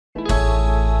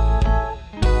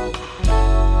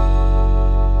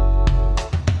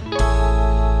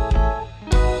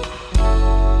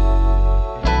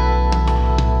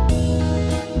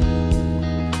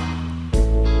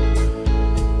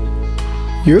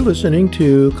You're listening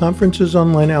to Conferences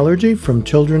Online Allergy from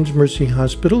Children's Mercy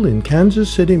Hospital in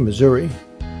Kansas City, Missouri.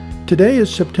 Today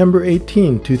is September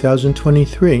 18,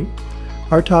 2023.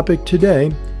 Our topic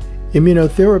today,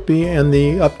 immunotherapy and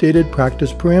the updated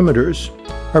practice parameters.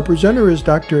 Our presenter is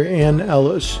Dr. Ann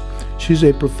Ellis. She's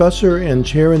a professor and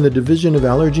chair in the Division of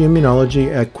Allergy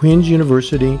Immunology at Queen's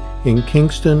University in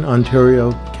Kingston,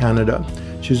 Ontario, Canada.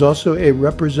 She's also a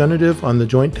representative on the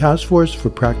Joint Task Force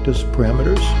for Practice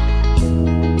Parameters.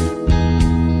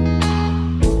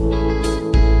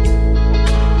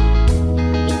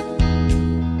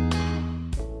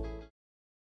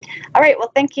 All right,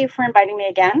 well, thank you for inviting me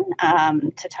again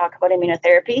to talk about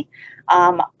immunotherapy.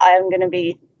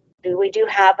 We do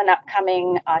have an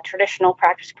upcoming traditional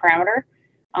practice parameter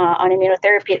on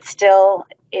immunotherapy. It's still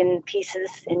in pieces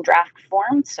in draft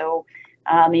form, so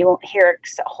you won't hear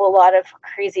a whole lot of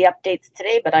crazy updates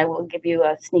today, but I will give you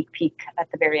a sneak peek at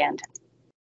the very end.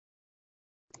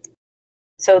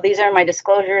 So these are my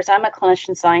disclosures. I'm a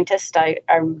clinician scientist. I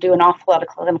do an awful lot of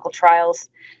clinical trials.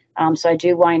 So I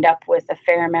do wind up with a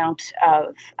fair amount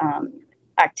of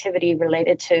activity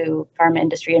related to pharma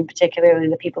industry, and particularly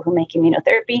the people who make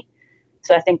immunotherapy.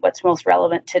 So I think what's most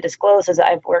relevant to disclose is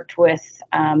I've worked with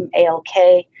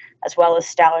ALK as well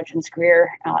as Allergen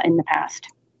in the past.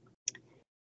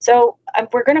 So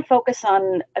we're going to focus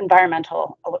on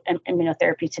environmental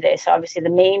immunotherapy today. So obviously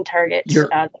the main target,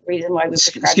 the reason why we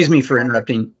prescribe. Excuse me for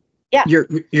interrupting. Yeah.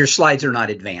 Your slides are not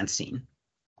advancing.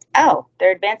 Oh,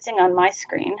 they're advancing on my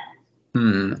screen.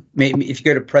 Maybe if you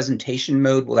go to presentation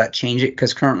mode, will that change it?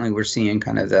 Because currently we're seeing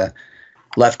kind of the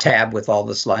left tab with all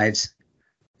the slides.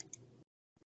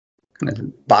 Kind of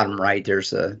the bottom right,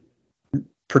 there's a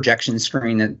projection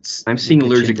screen. I'm seeing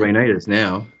allergic rhinitis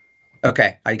now.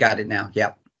 Okay, I got it now.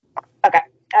 Yep. Okay,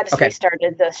 I just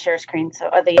restarted the share screen, so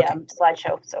the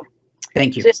slideshow. So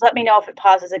thank you. So just let me know if it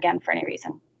pauses again for any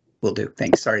reason. Will do.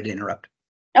 Thanks. Sorry to interrupt.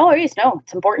 No worries. No,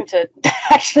 it's important to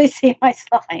actually see my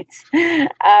slides.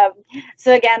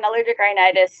 So again, allergic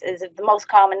rhinitis is the most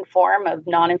common form of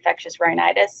non-infectious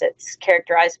rhinitis. It's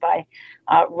characterized by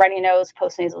runny nose,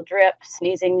 postnasal drip,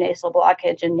 sneezing, nasal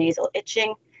blockage, and nasal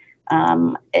itching.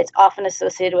 It's often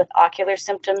associated with ocular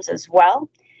symptoms as well.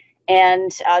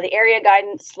 And the area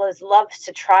guidance loves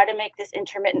to try to make this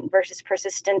intermittent versus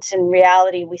persistent. In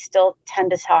reality, we still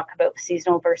tend to talk about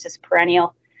seasonal versus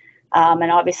perennial.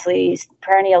 And obviously,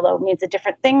 perennial though means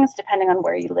different things depending on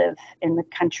where you live in the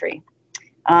country.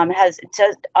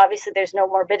 Obviously, there's no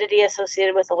morbidity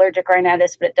associated with allergic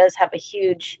rhinitis, but it does have a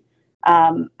huge,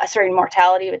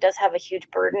 mortality. It does have a huge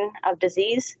burden of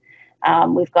disease.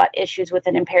 We've got issues with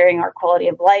it impairing our quality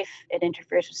of life. It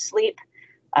interferes with sleep,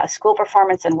 school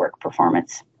performance, and work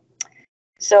performance.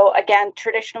 So again,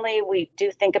 traditionally, we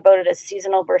do think about it as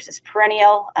seasonal versus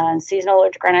perennial, and seasonal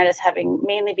allergic rhinitis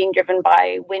mainly being driven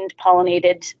by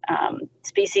wind-pollinated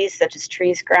species such as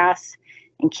trees, grass.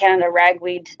 In Canada,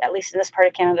 ragweed, at least in this part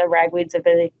of Canada, ragweed's a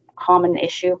very common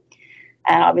issue.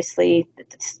 And obviously,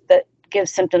 that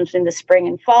gives symptoms in the spring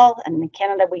and fall. And in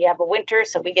Canada, we have a winter,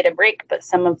 so we get a break, but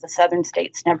some of the southern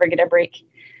states never get a break.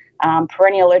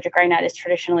 Perennial allergic rhinitis,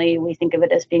 traditionally, we think of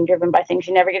it as being driven by things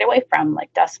you never get away from,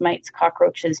 like dust mites,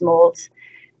 cockroaches, molds,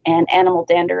 and animal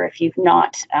dander if you've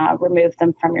not removed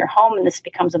them from your home. And this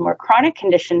becomes a more chronic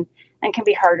condition and can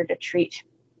be harder to treat.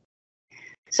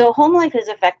 So home life is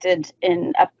affected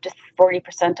in up to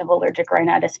 40% of allergic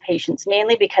rhinitis patients,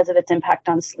 mainly because of its impact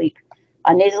on sleep.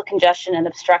 Nasal congestion and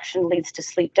obstruction leads to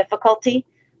sleep difficulty.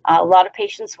 A lot of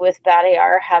patients with bad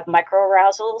AR have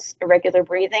microarousals, irregular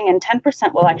breathing, and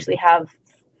 10% will actually have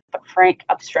frank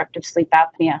obstructive sleep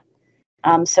apnea.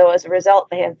 So as a result,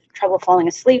 they have trouble falling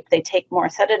asleep. They take more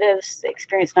sedatives. They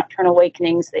experience nocturnal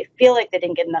awakenings. They feel like they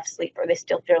didn't get enough sleep, or they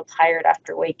still feel tired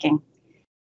after waking.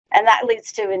 And that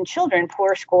leads to, in children,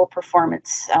 poor school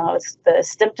performance. The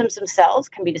symptoms themselves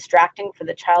can be distracting for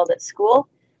the child at school.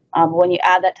 When you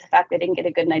add that to the fact they didn't get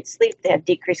a good night's sleep, they have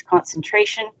decreased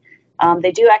concentration.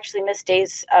 They do actually miss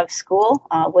days of school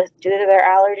due to their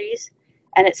allergies,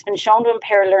 and it's been shown to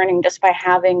impair learning just by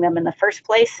having them in the first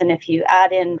place. And if you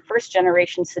add in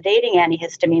first-generation sedating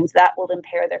antihistamines, that will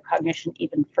impair their cognition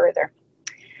even further.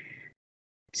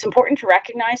 It's important to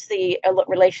recognize the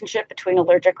relationship between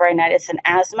allergic rhinitis and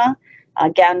asthma.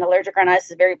 Again, allergic rhinitis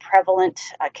is a very prevalent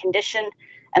condition,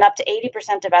 and up to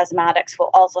 80% of asthmatics will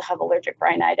also have allergic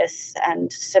rhinitis. And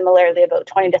similarly, about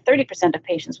 20 to 30% of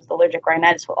patients with allergic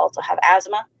rhinitis will also have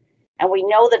asthma. And we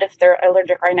know that if their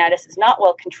allergic rhinitis is not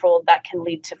well controlled, that can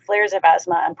lead to flares of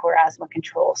asthma and poor asthma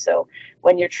control. So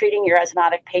when you're treating your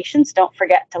asthmatic patients, don't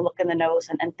forget to look in the nose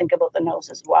and think about the nose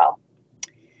as well.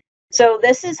 So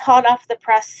this is hot off the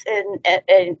press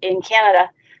in Canada.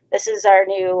 This is our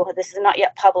new, this is not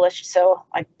yet published, so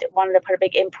I wanted to put a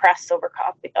big impress over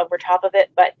top of it,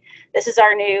 but this is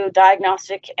our new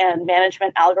diagnostic and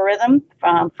management algorithm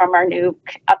from our new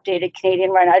updated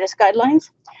Canadian rhinitis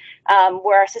guidelines,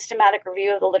 where our systematic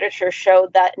review of the literature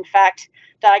showed that, in fact,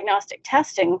 diagnostic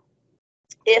testing,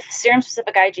 if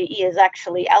serum-specific IgE is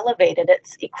actually elevated,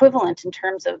 it's equivalent in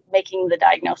terms of making the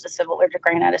diagnosis of allergic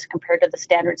rhinitis compared to the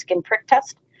standard skin prick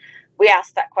test. We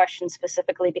asked that question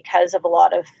specifically because of a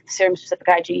lot of serum-specific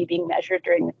IgE being measured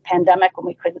during the pandemic when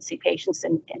we couldn't see patients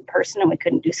in person and we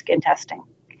couldn't do skin testing.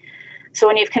 So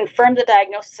when you've confirmed the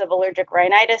diagnosis of allergic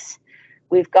rhinitis,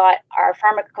 we've got our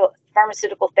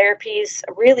pharmaceutical therapies.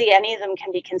 Really, any of them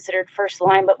can be considered first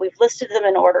line, but we've listed them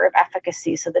in order of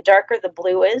efficacy. So the darker the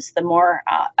blue is, the more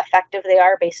effective they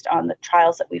are based on the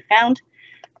trials that we found.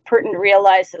 Important to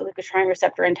realize that leukotriene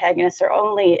receptor antagonists are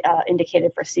only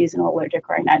indicated for seasonal allergic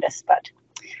rhinitis, but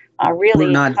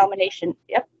really a combination.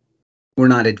 Yep. We're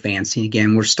not advancing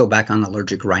again. We're still back on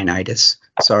allergic rhinitis.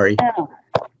 Sorry. Oh.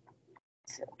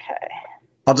 It's okay.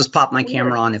 I'll just pop my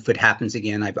camera on if it happens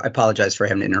again. I apologize for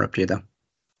having to interrupt you, though.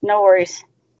 No worries.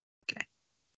 Okay.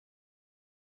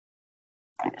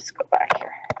 Let me just go back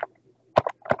here.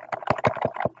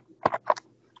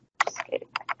 Escape.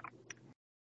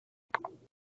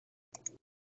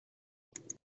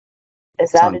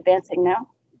 Is that advancing now?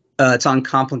 It's on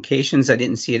complications. I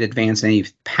didn't see it advance any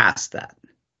past that.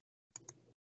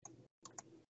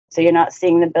 So you're not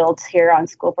seeing the builds here on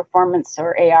school performance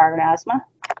or AR and asthma?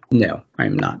 No,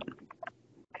 I'm not.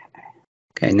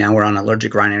 Okay, now we're on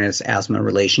allergic rhinitis asthma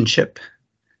relationship.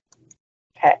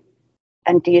 Okay.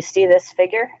 And do you see this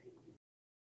figure?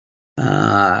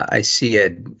 I see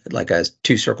it like a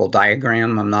two-circle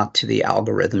diagram. I'm not to the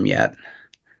algorithm yet.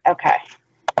 Okay.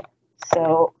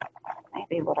 So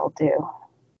maybe what I'll do,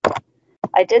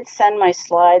 I did send my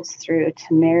slides through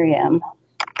to Miriam.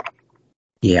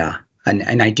 Yeah,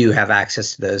 and I do have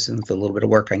access to those, and with a little bit of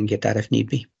work, I can get that if need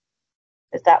be.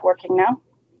 Is that working now?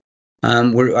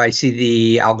 I see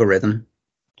the algorithm.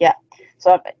 Yeah,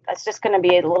 so it's just going to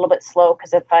be a little bit slow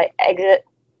because if I exit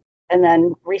and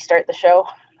then restart the show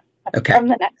from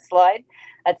the next slide,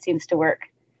 that seems to work.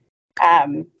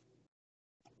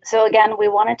 So again, we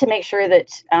wanted to make sure that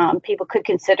people could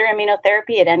consider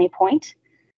immunotherapy at any point.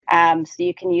 So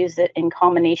you can use it in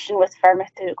combination with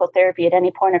pharmaceutical therapy at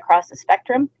any point across the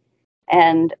spectrum.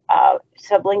 And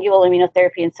sublingual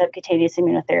immunotherapy and subcutaneous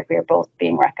immunotherapy are both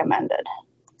being recommended.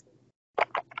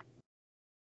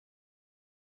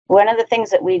 One of the things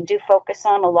that we do focus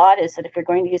on a lot is that if you're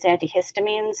going to use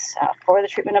antihistamines for the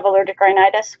treatment of allergic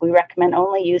rhinitis, we recommend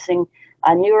only using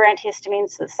newer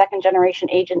antihistamines, the second generation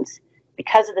agents,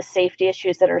 because of the safety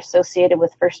issues that are associated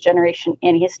with first generation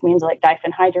antihistamines like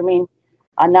diphenhydramine.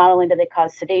 Not only do they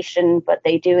cause sedation, but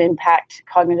they do impact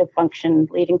cognitive function,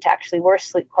 leading to actually worse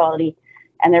sleep quality.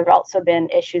 And there have also been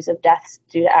issues of deaths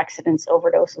due to accidents,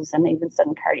 overdoses, and even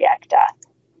sudden cardiac death.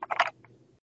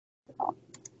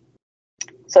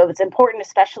 So it's important,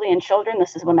 especially in children.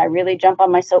 This is when I really jump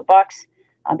on my soapbox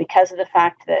because of the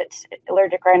fact that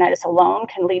allergic rhinitis alone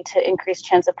can lead to increased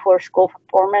chance of poor school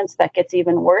performance that gets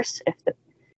even worse if the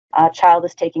child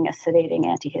is taking a sedating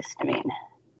antihistamine.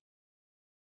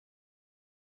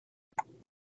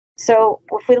 So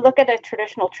if we look at a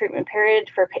traditional treatment pyramid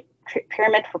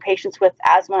for patients with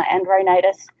asthma and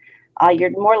rhinitis, you're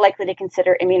more likely to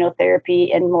consider immunotherapy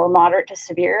in more moderate to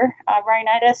severe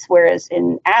rhinitis, whereas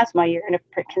in asthma, you're going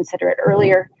to consider it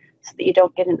earlier so that you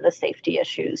don't get into the safety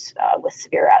issues with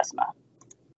severe asthma.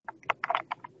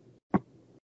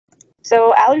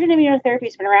 So allergen immunotherapy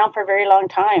has been around for a very long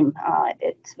time.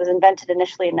 It was invented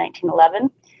initially in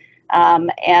 1911.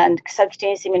 And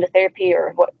subcutaneous immunotherapy,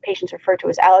 or what patients refer to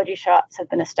as allergy shots, have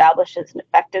been established as an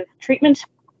effective treatment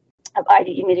of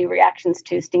IgE-mediated reactions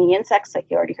to stinging insects, like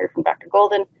you already heard from Dr.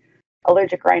 Golden,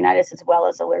 allergic rhinitis, as well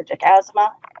as allergic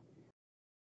asthma.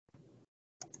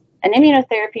 And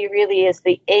immunotherapy really is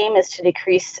the aim is to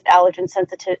decrease allergen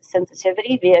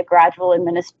sensitivity via gradual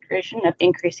administration of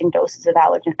increasing doses of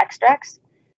allergen extracts.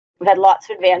 We've had lots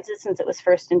of advances since it was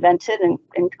first invented,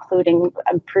 including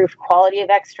improved quality of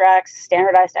extracts,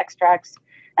 standardized extracts,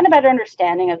 and a better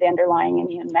understanding of the underlying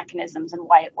immune mechanisms and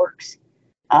why it works.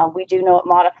 We do know it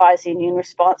modifies the immune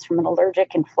response from an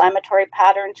allergic inflammatory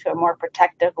pattern to a more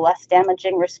protective, less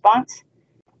damaging response,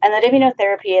 and that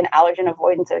immunotherapy and allergen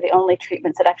avoidance are the only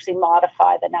treatments that actually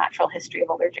modify the natural history of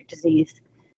allergic disease,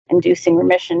 inducing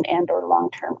remission and/or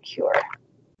long-term cure.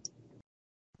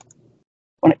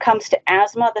 When it comes to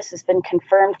asthma, this has been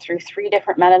confirmed through 3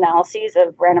 different meta-analyses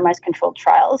of randomized controlled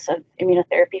trials of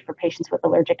immunotherapy for patients with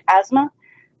allergic asthma.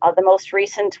 The most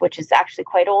recent, which is actually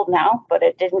quite old now, but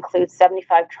it did include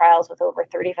 75 trials with over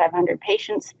 3,500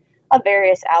 patients of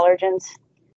various allergens,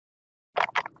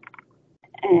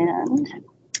 and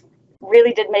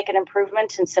really did make an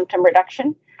improvement in symptom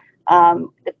reduction.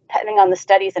 Depending on the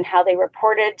studies and how they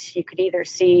reported, you could either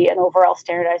see an overall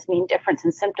standardized mean difference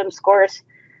in symptom scores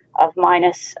of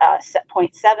minus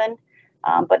 0.7.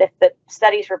 But if the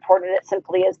studies reported it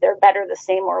simply as they're better, the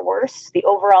same, or worse, the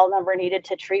overall number needed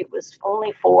to treat was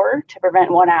only 4 to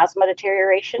prevent 1 asthma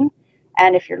deterioration.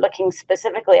 And if you're looking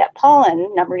specifically at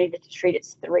pollen, number needed to treat,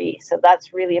 it's 3. So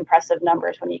that's really impressive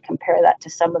numbers when you compare that to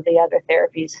some of the other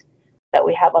therapies that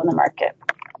we have on the market.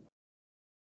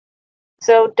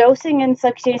 So dosing in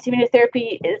subcutaneous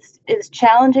immunotherapy is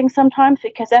challenging sometimes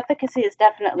because efficacy is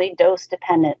definitely dose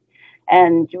dependent.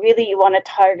 And really, you want to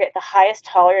target the highest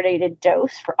tolerated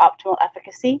dose for optimal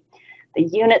efficacy. The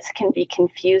units can be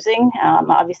confusing.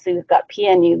 Obviously, we've got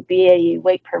PNU, BAU,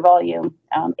 weight per volume,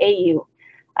 AU.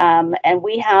 And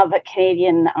we have a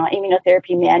Canadian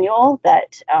immunotherapy manual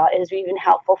that is even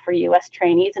helpful for US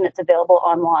trainees, and it's available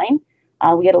online.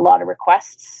 We get a lot of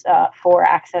requests for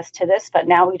access to this, but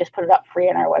now we just put it up free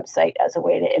on our website as a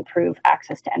way to improve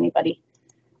access to anybody.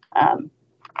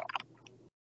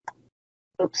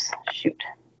 Oops, shoot.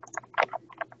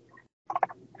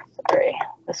 Sorry,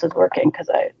 this was working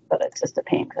but it's just a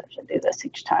pain because I should do this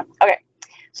each time. Okay,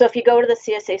 so if you go to the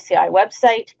CSACI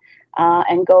website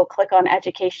and go click on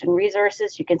education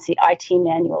resources, you can see IT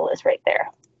manual is right there.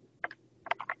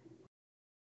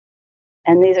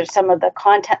 And these are some of the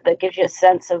content that gives you a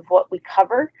sense of what we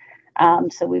cover.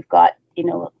 So we've got,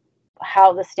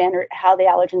 how the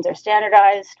allergens are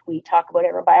standardized. We talk about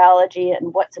aerobiology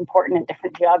and what's important in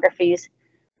different geographies.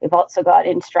 We've also got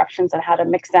instructions on how to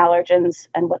mix allergens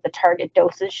and what the target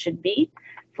doses should be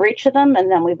for each of them. And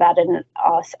then we've added,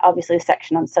 obviously, a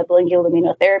section on sublingual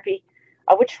immunotherapy,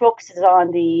 which focuses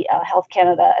on the Health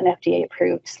Canada and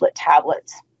FDA-approved slit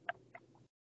tablets.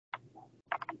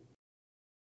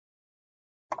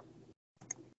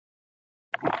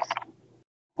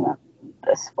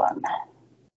 This one.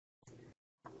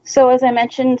 So as I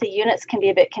mentioned, the units can be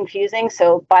a bit confusing.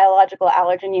 So biological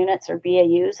allergen units, or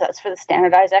BAUs, that's for the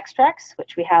standardized extracts,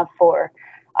 which we have for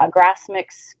grass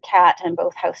mix, cat, and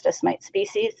both house dust mite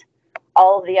species.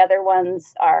 All of the other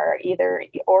ones are either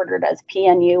ordered as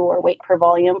PNU or weight per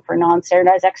volume for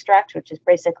non-standardized extract, which is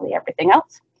basically everything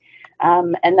else.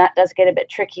 And that does get a bit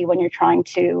tricky when you're trying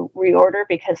to reorder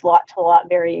because lot-to-lot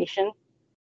variation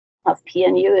of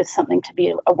PNU is something to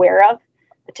be aware of,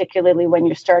 particularly when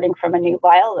you're starting from a new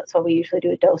vial. That's why we usually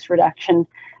do a dose reduction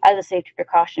as a safety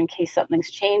precaution in case something's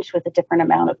changed with a different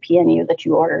amount of PNU that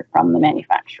you ordered from the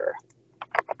manufacturer.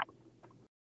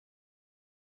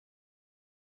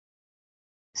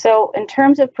 So in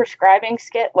terms of prescribing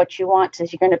SCIT, what you want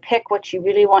is you're going to pick what you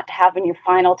really want to have in your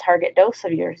final target dose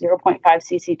of your 0.5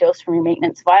 cc dose from your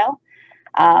maintenance vial.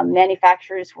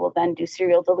 Manufacturers will then do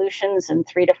serial dilutions, and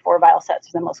 3 to 4 vial sets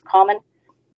are the most common.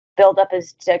 Buildup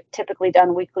is typically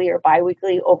done weekly or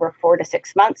biweekly over 4 to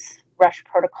 6 months. Rush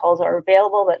protocols are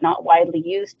available but not widely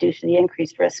used due to the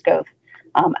increased risk of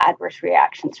adverse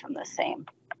reactions from the same.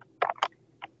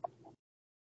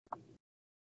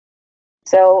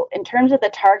 So in terms of the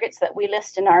targets that we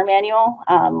list in our manual,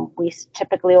 we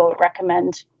typically will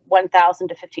recommend 1,000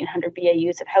 to 1,500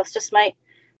 BAUs of house dust mite,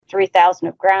 3,000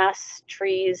 of grass,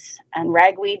 trees, and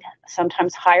ragweed,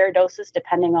 sometimes higher doses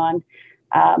depending on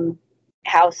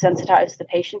how sensitized the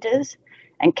patient is.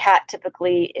 And cat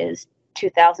typically is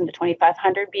 2,000 to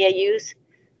 2,500 BAUs.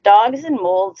 Dogs and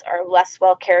molds are less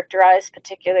well characterized,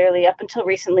 particularly up until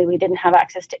recently we didn't have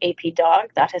access to AP dog.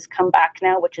 That has come back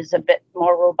now, which is a bit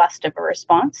more robust of a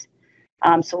response.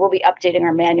 So we'll be updating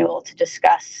our manual to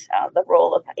discuss the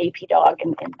role of AP dog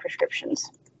in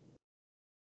prescriptions.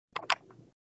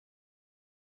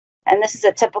 And this is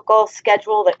a typical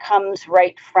schedule that comes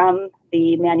right from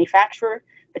the manufacturer,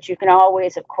 but you can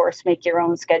always, of course, make your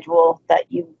own schedule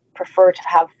that you prefer to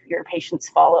have your patients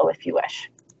follow if you wish.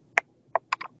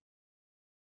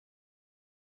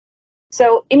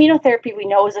 So immunotherapy we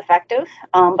know is effective,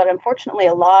 but unfortunately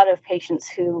a lot of patients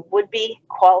who would be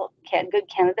good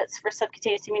candidates for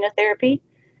subcutaneous immunotherapy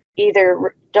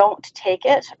either don't take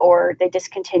it or they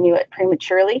discontinue it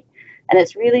prematurely. And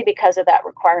it's really because of that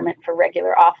requirement for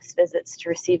regular office visits to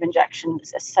receive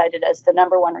injections as cited as the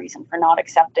 #1 reason for not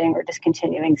accepting or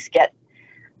discontinuing SCIT.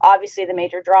 Obviously, the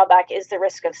major drawback is the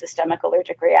risk of systemic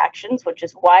allergic reactions, which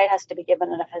is why it has to be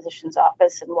given in a physician's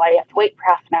office and why you have to wait for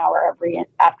half an hour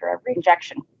after every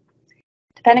injection.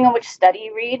 Depending on which study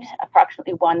you read,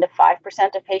 approximately 1 to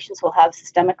 5% of patients will have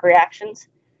systemic reactions.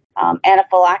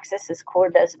 Anaphylaxis is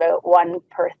quoted as about 1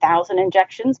 per 1,000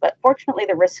 injections, but fortunately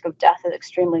the risk of death is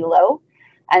extremely low.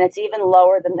 And it's even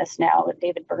lower than this now.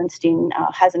 David Bernstein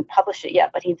hasn't published it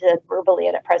yet, but he did verbally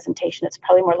at a presentation. It's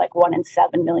probably more like 1 in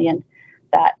 7 million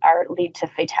that lead to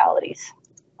fatalities.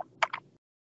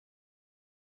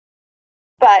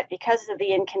 But because of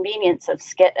the inconvenience of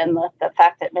SCIT and the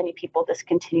fact that many people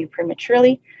discontinue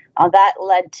prematurely, that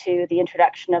led to the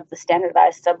introduction of the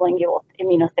standardized sublingual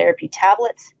immunotherapy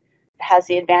tablets. It has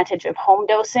the advantage of home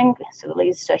dosing, so it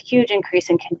leads to a huge increase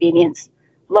in convenience,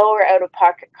 lower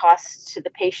out-of-pocket costs to the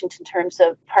patient in terms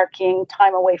of parking,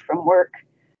 time away from work,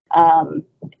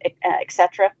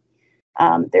 etc.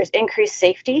 There's increased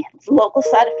safety. Local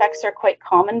side effects are quite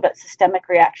common, but systemic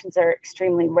reactions are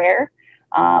extremely rare.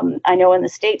 I know in the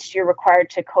States you're required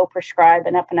to co-prescribe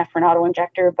an epinephrine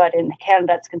auto-injector, but in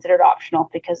Canada it's considered optional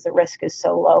because the risk is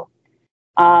so low.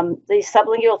 These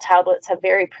sublingual tablets have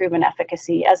very proven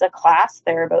efficacy. As a class,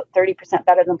 they're about 30%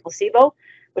 better than placebo,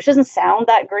 which doesn't sound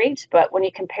that great, but when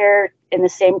you compare in the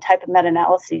same type of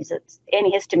meta-analyses,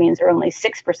 antihistamines are only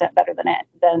 6% better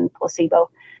than placebo.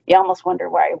 You almost wonder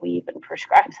why we even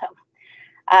prescribe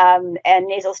them. And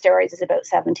nasal steroids is about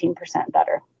 17%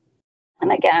 better.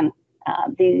 And again,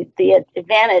 the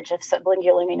advantage of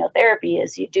sublingual immunotherapy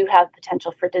is you do have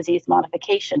potential for disease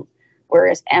modification,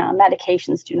 whereas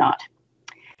medications do not.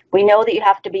 We know that you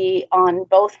have to be on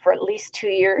both for at least 2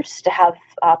 years to have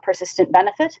persistent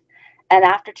benefit. And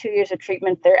after 2 years of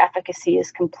treatment, their efficacy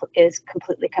is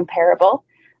completely comparable.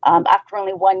 After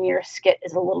only 1 year, SCIT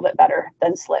is a little bit better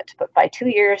than SLIT, but by 2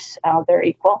 years, they're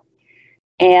equal.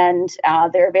 And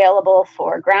they're available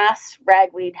for grass,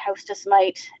 ragweed, house dust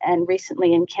mite, and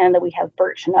recently in Canada, we have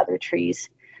birch and other trees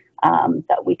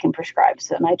that we can prescribe.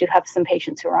 So, and I do have some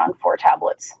patients who are on 4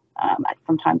 tablets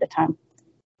from time to time.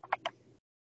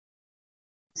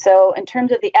 So in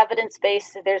terms of the evidence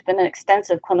base, there's been an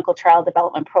extensive clinical trial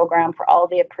development program for all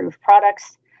the approved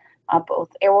products.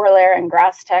 Both Orlair and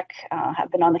GrassTech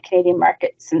have been on the Canadian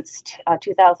market since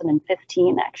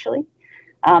 2015, actually.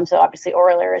 So obviously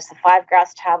Orlair is the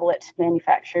 5-grass tablet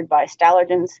manufactured by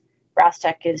Allergens.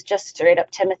 GrassTech is just straight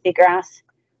up Timothy grass.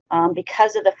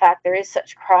 Because of the fact there is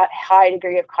such high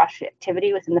degree of cross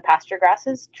reactivity within the pasture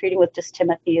grasses, treating with just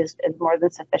Timothy is more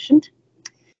than sufficient.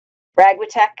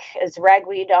 Ragwitech is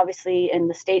ragweed. Obviously, in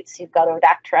the States, you've got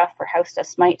Odactra for house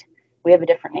dust mite. We have a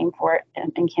different name for it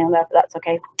in Canada, but that's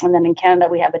okay. And then in Canada,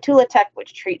 we have Atulatech,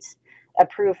 which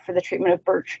approved for the treatment of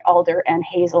birch, alder, and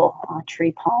hazel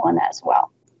tree pollen as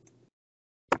well.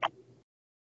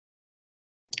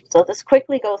 So let's just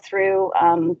quickly go through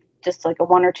just like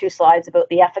 1 or 2 slides about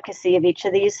the efficacy of each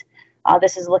of these.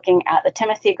 This is looking at the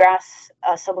Timothy grass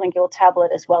sublingual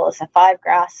tablet as well as a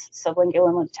 5-grass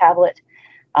sublingual tablet.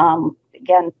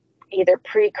 Again, either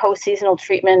pre-co-seasonal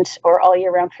treatment or all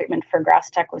year round treatment for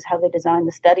GrassTech was how they designed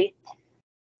the study.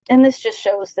 And this just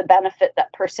shows the benefit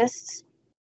that persists.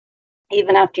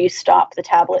 Even after you stop the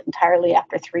tablet entirely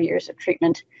after 3 years of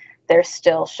treatment, they're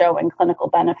still showing clinical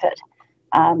benefit.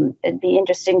 It'd be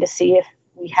interesting to see if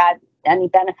we had any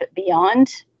benefit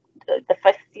beyond the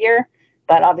 5th year,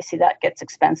 but obviously that gets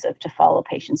expensive to follow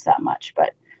patients that much.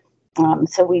 But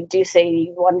so we do say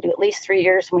you want to do at least 3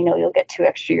 years, and we know you'll get 2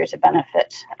 extra years of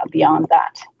benefit beyond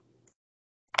that.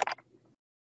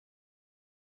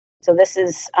 So this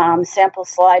is sample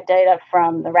slide data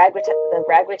from the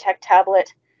Ragwitech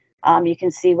tablet. You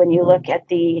can see when you look at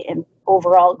the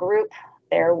overall group,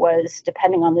 there was,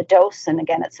 depending on the dose, and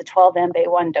again, it's a 12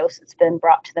 mb1 dose that's been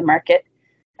brought to the market,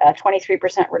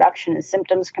 23% reduction in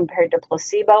symptoms compared to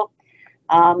placebo.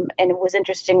 And it was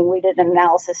interesting, we did an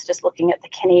analysis just looking at the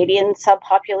Canadian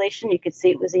subpopulation. You could see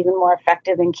it was even more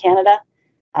effective in Canada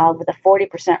with a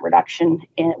 40% reduction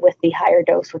with the higher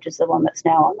dose, which is the one that's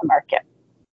now on the market.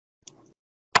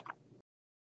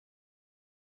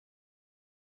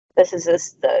 This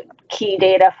is the key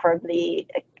data for the,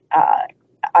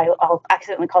 I'll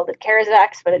accidentally called it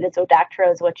Carazax, but it is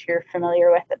Odactra is what you're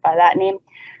familiar with by that name,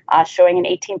 showing an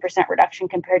 18% reduction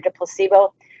compared to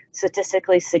placebo.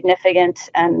 Statistically significant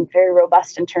and very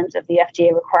robust in terms of the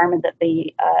FDA requirement that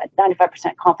the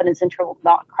 95% confidence interval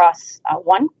not cross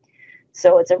 1.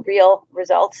 So it's a real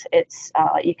result. It's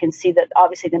you can see that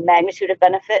obviously the magnitude of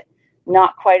benefit,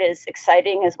 not quite as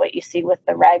exciting as what you see with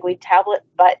the ragweed tablet,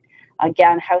 but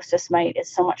again, house dust mite is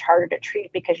so much harder to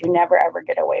treat because you never ever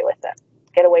get away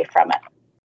from it.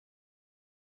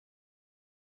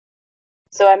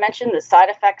 So I mentioned the side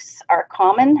effects are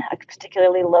common,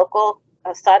 particularly local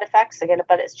side effects, again,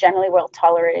 but it's generally well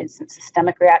tolerated since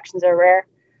systemic reactions are rare.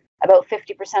 About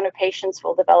 50% of patients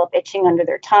will develop itching under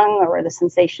their tongue or the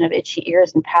sensation of itchy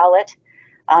ears and palate.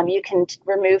 You can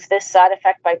remove this side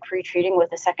effect by pre-treating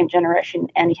with a second-generation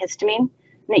antihistamine,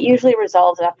 and it usually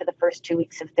resolves after the first 2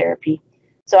 weeks of therapy.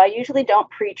 So I usually don't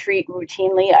pre-treat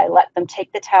routinely. I let them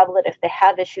take the tablet. If they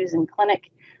have issues in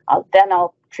clinic, then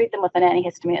I'll treat them with an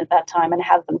antihistamine at that time and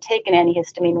have them take an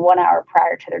antihistamine 1 hour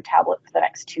prior to their tablet for the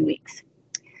next 2 weeks.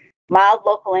 Mild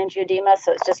local angioedema,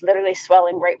 so it's just literally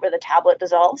swelling right where the tablet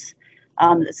dissolves.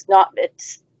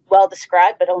 It's well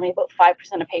described, but only about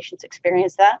 5% of patients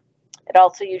experience that. It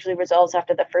also usually resolves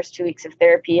after the first 2 weeks of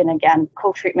therapy, and again,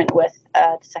 co-treatment with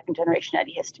second-generation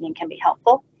antihistamine can be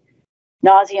helpful.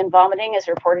 Nausea and vomiting is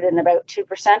reported in about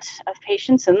 2% of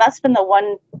patients, and that's been the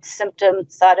one symptom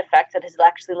side effect that has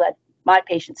actually led my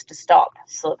patients to stop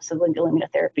sublingual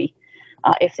immunotherapy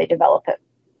if they develop it.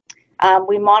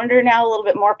 We monitor now a little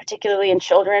bit more, particularly in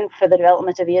children, for the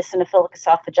development of eosinophilic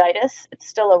esophagitis. It's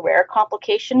still a rare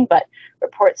complication, but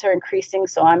reports are increasing,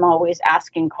 so I'm always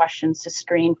asking questions to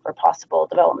screen for possible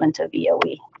development of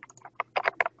EOE.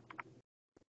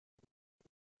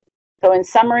 So in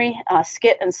summary,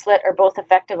 SCIT and SLIT are both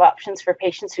effective options for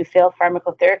patients who fail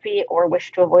pharmacotherapy or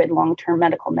wish to avoid long-term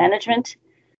medical management.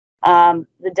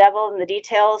 The devil in the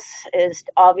details is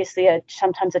obviously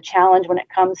sometimes a challenge when it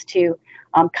comes to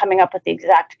coming up with the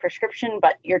exact prescription,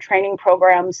 but your training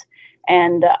programs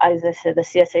and, as I said, the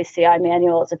CSACI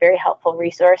manual is a very helpful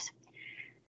resource.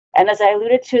 And as I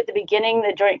alluded to at the beginning,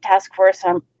 the Joint Task Force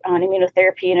on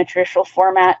Immunotherapy in a traditional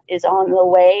format is on the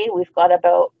way. We've got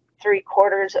about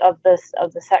 3/4 of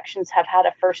the sections have had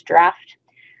a first draft.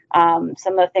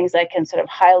 Some of the things I can sort of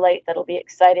highlight that'll be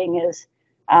exciting is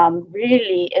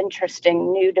really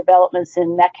interesting new developments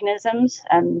in mechanisms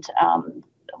and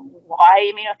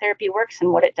why immunotherapy works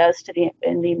and what it does to the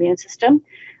immune system.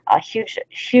 Huge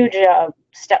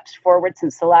steps forward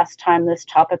since the last time this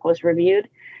topic was reviewed.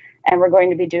 And we're going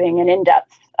to be doing an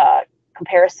in-depth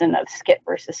comparison of SCIT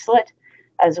versus SLIT,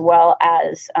 as well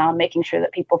as making sure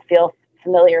that people feel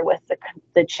familiar with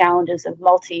the challenges of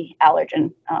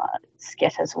multi-allergen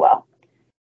SCIT as well.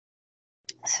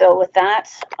 So with that,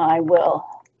 I will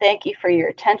thank you for your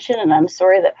attention, and I'm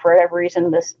sorry that for whatever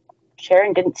reason this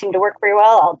sharing didn't seem to work very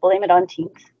well. I'll blame it on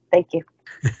Teams. Thank you.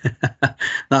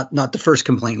 Not the first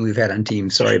complaint we've had on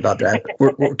Teams. Sorry about that.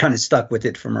 We're kind of stuck with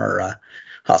it from our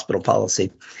hospital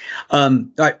policy. All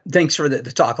right, thanks for the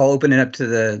talk. I'll open it up to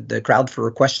the crowd for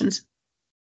questions.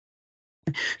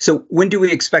 So when do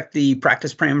we expect the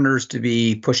practice parameters to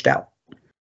be pushed out?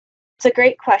 It's a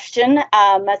great question.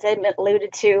 As I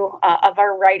alluded to, of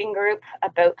our writing group,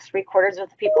 about 3/4 of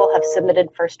the people have submitted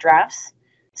first drafts,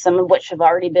 some of which have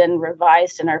already been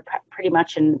revised and are pretty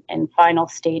much in final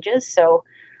stages. So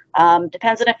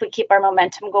depends on if we keep our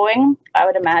momentum going. I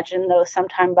would imagine, though,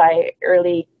 sometime by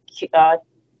early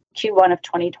Q1 of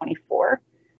 2024,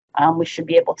 we should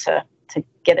be able to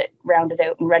get it rounded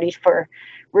out and ready for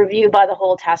review by the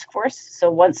whole task force. So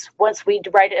once we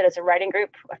write it as a writing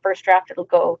group, a first draft, it'll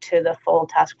go to the full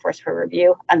task force for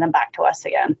review and then back to us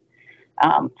again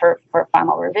for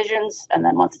final revisions. And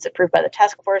then once it's approved by the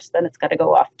task force, then it's got to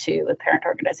go off to the parent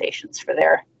organizations for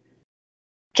their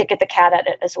kick at the cat at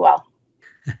it as well.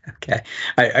 Okay.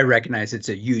 I recognize it's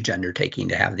a huge undertaking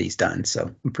to have these done, so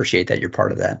appreciate that you're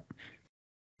part of that.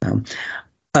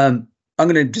 I'm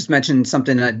going to just mention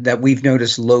something that we've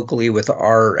noticed locally with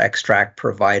our extract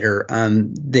provider.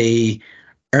 They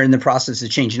are in the process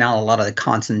of changing out a lot of the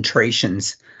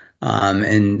concentrations,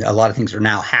 and a lot of things are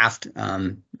now half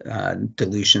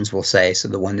dilutions, we'll say. So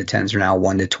the 1 to 10s are now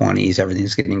 1 to 20s.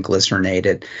 Everything's getting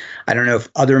glycerinated. I don't know if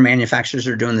other manufacturers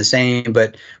are doing the same,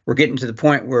 but we're getting to the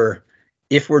point where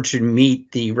if we're to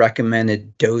meet the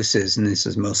recommended doses, and this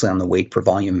is mostly on the weight per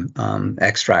volume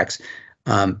extracts,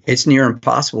 it's near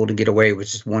impossible to get away with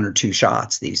just 1 or 2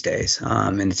 shots these days.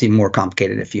 And it's even more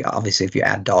complicated if you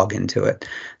add dog into it.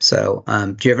 So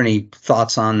do you have any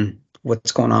thoughts on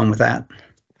what's going on with that?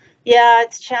 Yeah,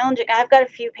 it's challenging. I've got a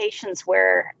few patients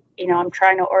where, I'm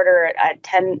trying to order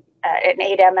an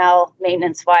 8 ml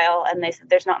maintenance vial, and they said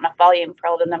there's not enough volume for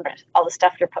all the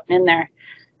stuff you're putting in there.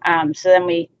 So then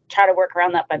we try to work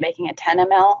around that by making a 10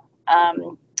 ml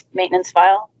maintenance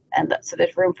vial. And so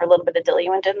there's room for a little bit of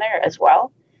diluent in there as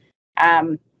well.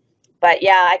 But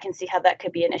yeah, I can see how that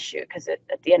could be an issue because at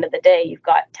the end of the day, you've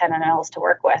got 10 mLs to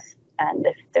work with. And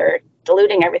if they're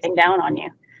diluting everything down on you,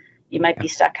 you might be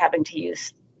stuck having to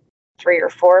use 3 or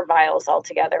 4 vials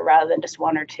altogether rather than just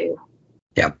 1 or 2.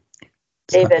 Yeah.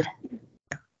 David.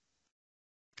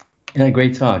 Yeah,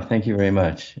 great talk. Thank you very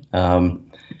much. I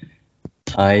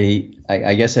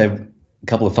guess I have a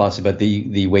couple of thoughts about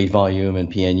the weight volume and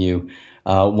PNU.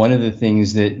 One of the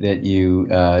things that you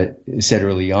said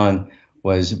early on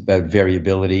was about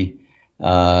variability.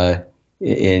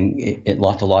 in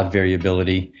lot-to-lot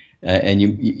variability. And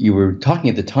you were talking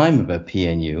at the time about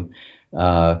PNU,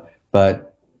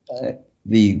 but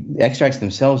the extracts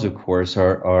themselves, of course,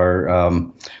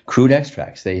 are crude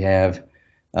extracts. They have,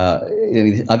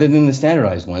 other than the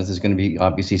standardized ones, there's going to be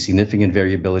obviously significant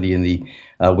variability in the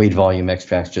weight volume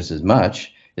extracts just as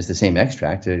much. It's the same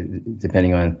extract,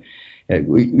 depending on,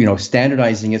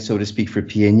 standardizing it, so to speak, for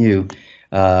PNU.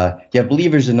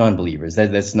 Believers and non-believers.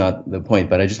 That's not the point,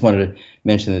 but I just wanted to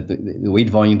mention that the weight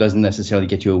volume doesn't necessarily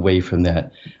get you away from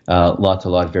that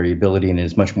lot-to-lot variability, and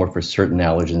it's much more for certain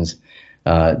allergens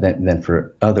than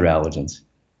for other allergens.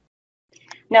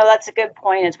 No, that's a good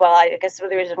point as well. I guess the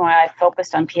reason why I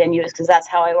focused on PNU is because that's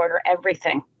how I order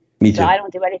everything. Me too. So I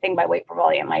don't do anything by weight per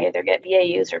volume. I either get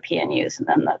VAUs or PNUs, and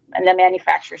then the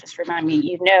manufacturers just remind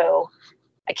me,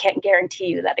 I can't guarantee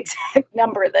you that exact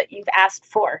number that you've asked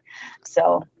for.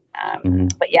 So,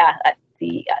 but yeah,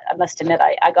 I must admit,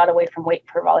 I got away from weight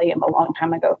per volume a long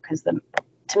time ago because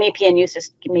to me, PNUs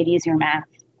just made easier math.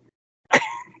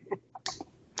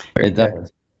 It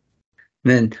does.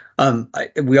 And then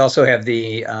we also have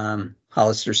the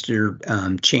Hollister Steer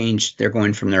change. They're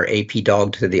going from their AP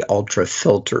dog to the ultra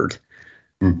filtered.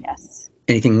 Yes.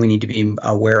 Anything we need to be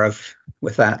aware of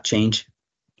with that change?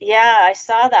 Yeah, I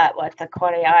saw that with the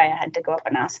Quad AI. I had to go up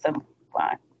and ask them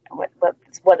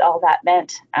what all that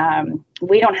meant.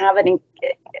 We don't have any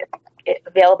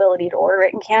availability to order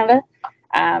it in Canada.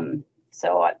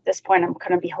 So at this point, I'm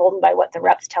kind of beholden by what the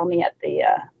reps tell me at the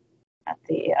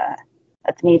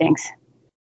meetings.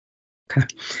 Okay.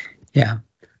 Yeah.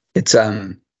 It's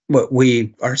what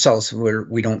we ourselves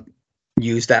we don't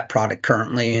use that product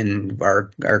currently, and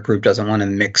our group doesn't want to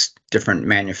mix different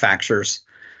manufacturers.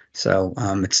 So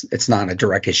it's not a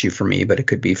direct issue for me, but it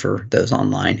could be for those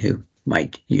online who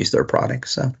might use their product.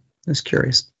 So I was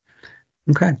curious.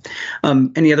 Okay.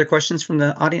 Any other questions from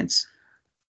the audience?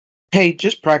 Hey,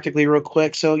 just practically real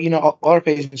quick. So, all our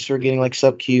patients who are getting like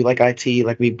sub-Q, like IT,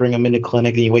 like we bring them into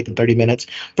clinic and you wait the 30 minutes.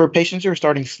 For patients who are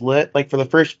starting SLIT, like for the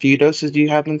first few doses, do you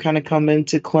have them kind of come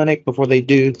into clinic before they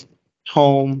do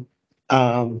home,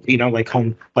 like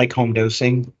home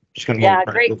dosing? Just kind of Yeah,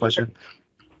 practical question.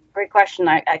 Great question.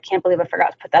 I can't believe I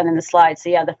forgot to put that in the slide. So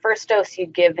yeah, the first dose you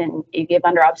give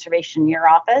under observation in your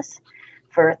office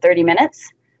for 30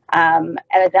 minutes. And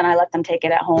then I let them take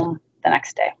it at home the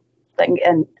next day.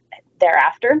 And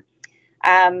thereafter,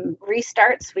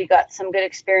 restarts, we got some good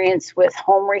experience with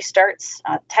home restarts.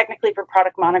 Technically for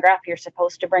product monograph, you're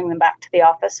supposed to bring them back to the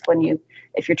office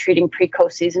if you're treating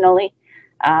pre-co-seasonally.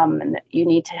 And you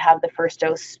need to have the first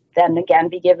dose then again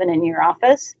be given in your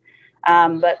office.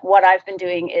 But what I've been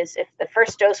doing is if the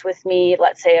first dose with me,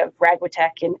 let's say of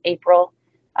Ragwitech in April,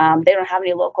 they don't have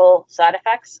any local side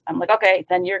effects, I'm like, okay,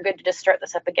 then you're good to just start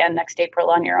this up again next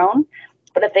April on your own.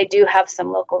 But if they do have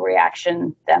some local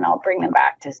reaction, then I'll bring them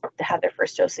back to have their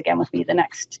first dose again with me the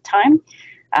next time.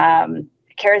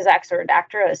 Carazax or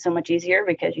Adactra is so much easier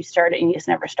because you start it and you just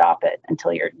never stop it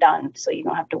until you're done. So you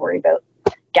don't have to worry about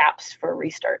gaps for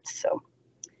restarts. So.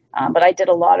 But I did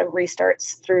a lot of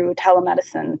restarts through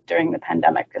telemedicine during the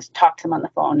pandemic. Just talk to them on the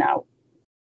phone now.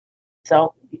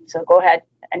 So go ahead.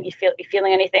 And you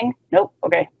feeling anything? Nope.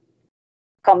 Okay.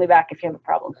 Call me back if you have a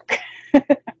problem.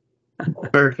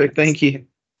 Perfect. Thank you.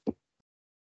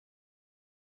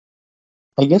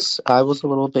 I guess I was a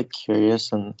little bit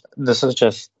curious, and this is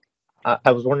just,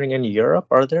 I was wondering, in Europe,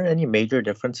 are there any major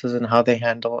differences in how they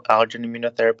handle allergen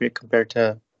immunotherapy compared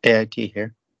to AIT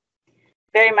here?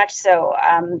 Very much so.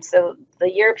 So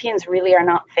the Europeans really are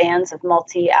not fans of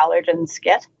multi-allergen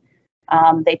SCIT.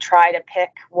 They try to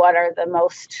pick what are the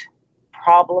most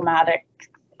problematic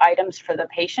items for the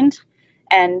patient,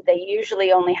 and they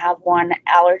usually only have one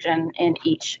allergen in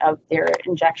each of their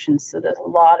injections. So there's a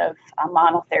lot of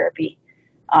monotherapy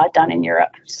done in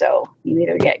Europe. So you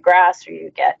either get grass or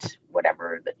you get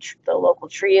whatever the local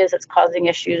tree is that's causing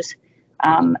issues.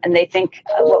 And they think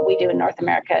what we do in North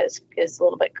America is a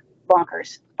little bit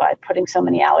bonkers by putting so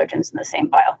many allergens in the same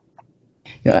vial.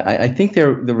 Yeah, I think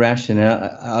the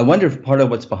rationale, I wonder if part of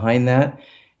what's behind that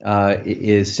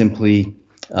is simply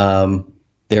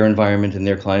their environment and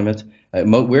their climate.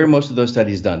 Where are most of those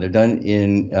studies done? They're done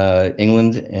in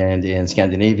England and in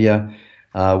Scandinavia,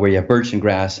 where you have birch and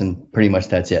grass, and pretty much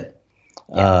that's it.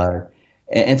 Yeah.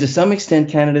 And to some extent,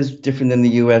 Canada is different than the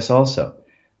U.S. also.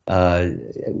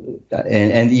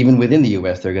 And even within the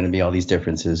U.S., there are going to be all these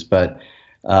differences. But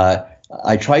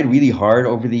I tried really hard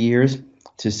over the years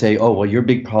to say, oh, well, your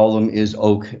big problem is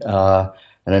oak,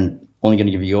 and I'm only going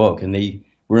to give you oak. And they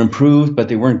were improved, but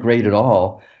they weren't great at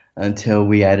all until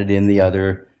we added in the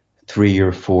other 3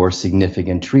 or 4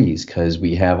 significant trees, because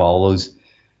we have all those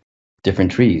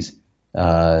different trees.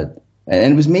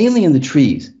 And it was mainly in the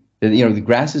trees. You know, the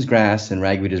grass is grass and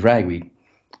ragweed is ragweed.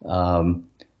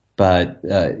 But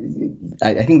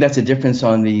I think that's a difference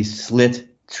on the slit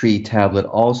tree tablet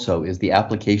also, is the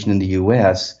application in the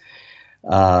US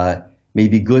may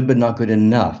be good but not good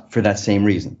enough for that same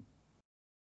reason.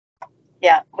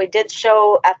 Yeah, we did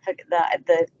show at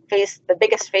the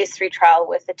biggest phase 3 trial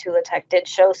with the Tulatech did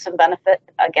show some benefit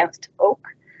against oak,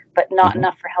 but not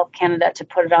enough for Health Canada to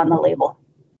put it on the label.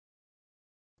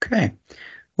 Okay.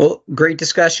 Well, great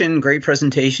discussion, great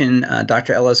presentation.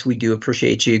 Dr. Ellis, we do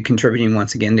appreciate you contributing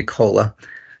once again to COLA.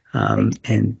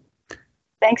 And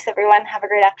thanks, everyone. Have a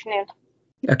great afternoon.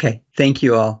 okay. Thank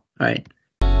you all. All right.